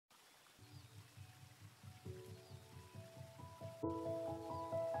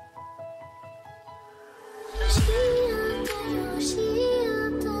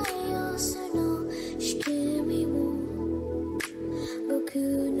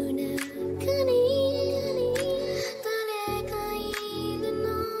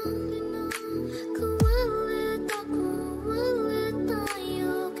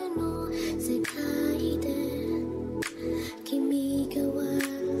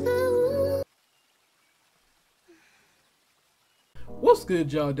What's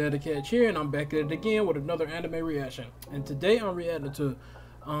good, y'all? Dedicated here, and I'm back at it again with another anime reaction. And today I'm reacting to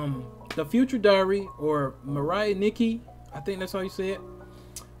The Future Diary, or Mirai Nikki. I think that's how you say it.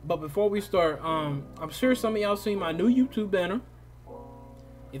 But before we start, I'm sure some of y'all seen my new YouTube banner.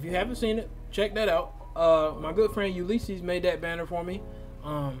 If you haven't seen it, check that out. My good friend Ulysses made that banner for me.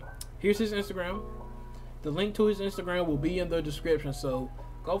 Here's his Instagram. The link to his Instagram will be in the description, so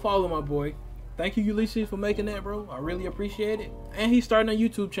go follow my boy. Thank you, Ulysses, for making that, bro. I really appreciate it. And he's starting a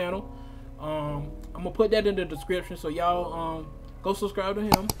YouTube channel. I'm gonna put that in the description, so y'all go subscribe to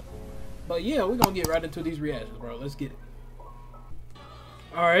him. But yeah, we're gonna get right into these reactions, bro. Let's get it.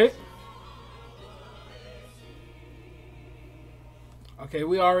 Alright. Okay,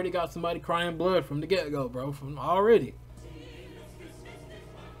 we already got somebody crying blood from the get-go, bro. From already.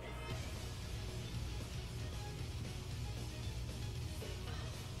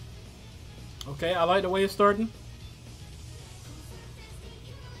 Okay, I like the way it's starting.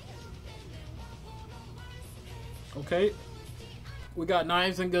 Okay. We got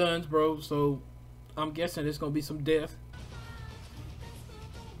knives and guns, bro, so I'm guessing it's gonna be some death.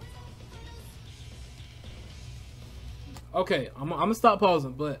 Okay, I'm gonna stop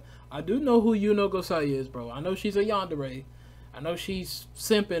pausing, but I do know who Yuno Gosai is, bro. I know she's a yandere. I know she's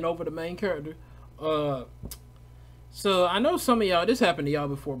simping over the main character. So I know some of y'all, this happened to y'all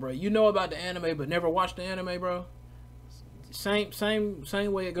before, bro. You know about the anime, but never watched the anime, bro.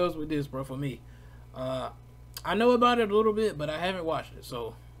 Same way it goes with this, bro. For me, I know about it a little bit, but I haven't watched it.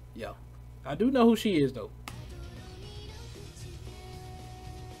 So yeah, I do know who she is, though.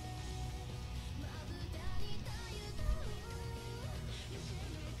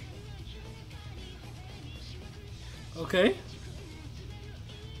 Okay.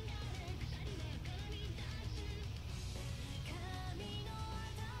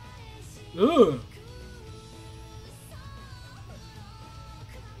 Ugh.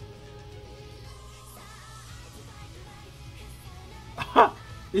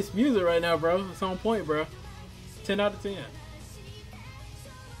 This music right now, bro. It's on point, bro. 10 out of 10.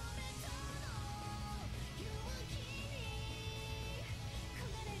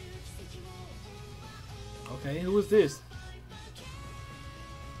 Okay, who is this?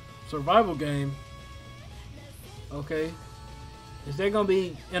 Survival game. Okay. Is that gonna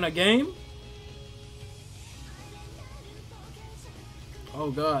be in a game? Oh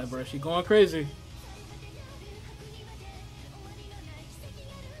god, bro, she going crazy.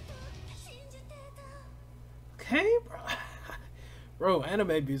 Okay, bro. Bro,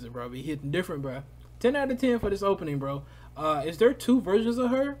 anime music, bro, be hitting different, bro. 10 out of 10 for this opening, bro. Is there two versions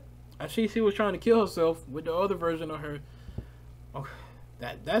of her? I see she was trying to kill herself with the other version of her. Okay,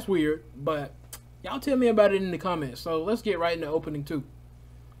 that's weird, but y'all tell me about it in the comments. So let's get right into opening 2.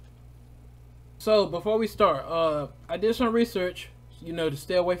 So before we start, I did some research, you know, to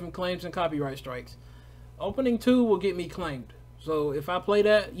stay away from claims and copyright strikes. Opening 2 will get me claimed. So if I play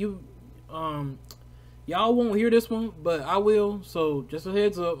that, y'all won't hear this one, but I will. So just a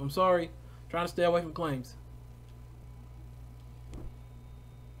heads up. I'm sorry. Trying to stay away from claims.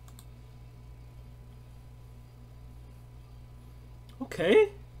 Okay.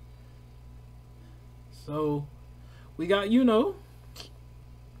 So we got Yuno.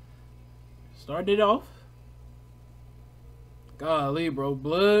 Started it off. Golly, bro.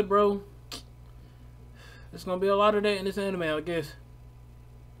 Blood, bro. There's gonna be a lot of that in this anime, I guess.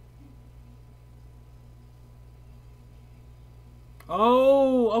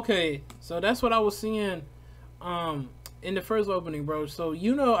 Oh, okay. So that's what I was seeing in the first opening, bro. So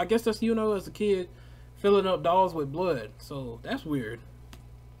Yuno, I guess that's Yuno as a kid filling up dolls with blood. So that's weird.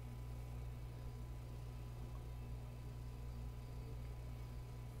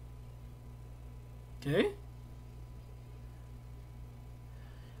 Okay.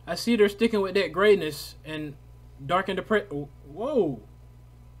 I see they're sticking with that grayness and dark and depressed. Whoa.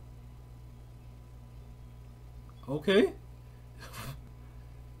 Okay.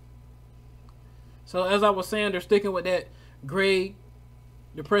 So as I was saying, they're sticking with that gray,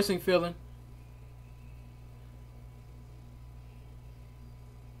 depressing feeling.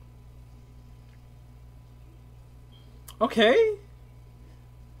 Okay.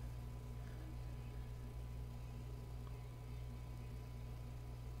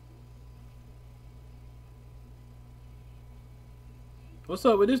 What's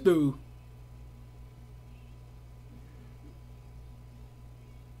up with this dude?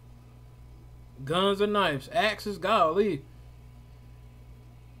 Guns and knives. Axes, golly.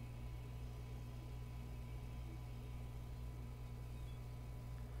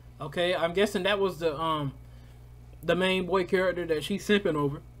 Okay, I'm guessing that was the main boy character that she's simping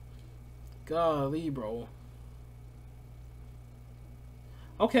over. Golly, bro.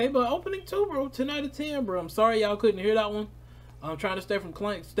 Okay, but opening 2, bro. 10 out of 10, bro. I'm sorry y'all couldn't hear that one. I'm trying to stay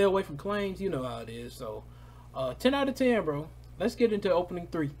away from claims. You know how it is. So, 10 out of 10, bro. Let's get into opening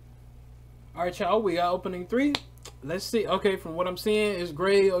 3. All right, y'all. We got opening 3. Let's see. Okay, from what I'm seeing, it's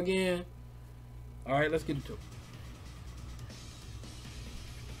gray again. All right, let's get into it.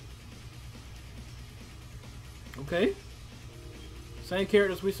 Okay. Same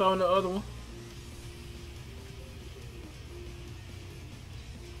characters we saw in the other one.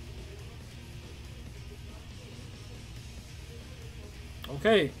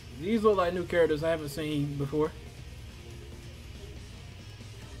 Okay, these look like new characters I haven't seen before.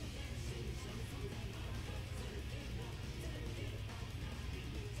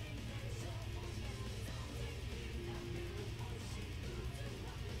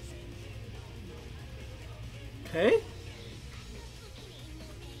 Okay.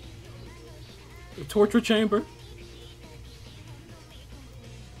 The torture chamber.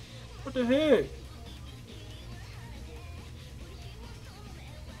 What the heck?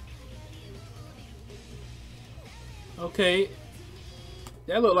 Okay,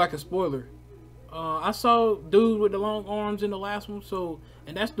 that looked like a spoiler. I saw dude with the long arms in the last one, so,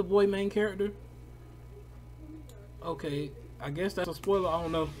 and that's the boy main character. Okay, I guess that's a spoiler. I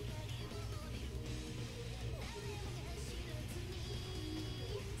don't know.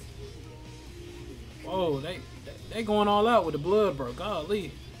 Oh, they going all out with the blood, bro.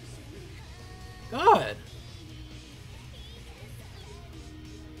 Golly, God.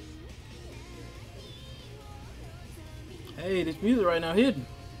 Hey, this music right now hidden.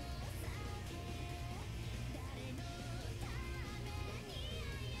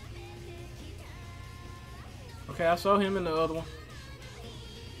 Okay, I saw him in the other one.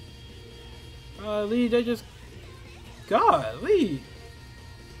 Golly, they just... Golly.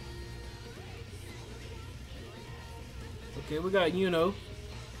 Okay, we got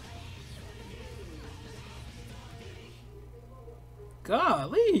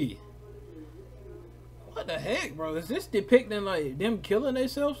Golly. What the heck, bro? Is this depicting like them killing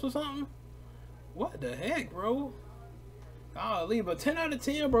themselves or something? What the heck, bro? Golly, but 10 out of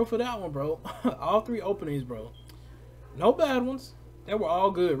 10, bro, for that one, bro. All 3 openings, bro. No bad ones. They were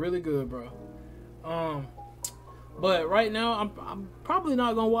all good, really good, bro. But right now, I'm probably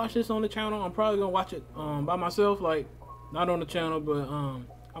not gonna watch this on the channel. I'm probably gonna watch it by myself, like not on the channel. But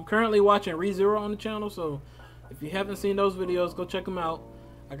I'm currently watching ReZero on the channel, so if you haven't seen those videos, go check them out.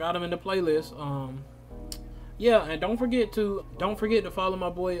 I got them in the playlist. Yeah, and don't forget to follow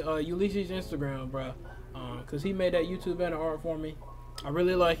my boy Ulysses' Instagram, bro, cause he made that YouTube banner art for me. I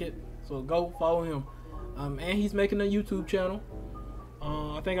really like it, so go follow him. And he's making a YouTube channel.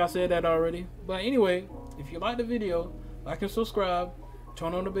 I think I said that already. But anyway, if you like the video, like and subscribe,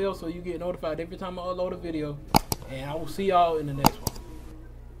 turn on the bell so you get notified every time I upload a video. And I will see y'all in the next one.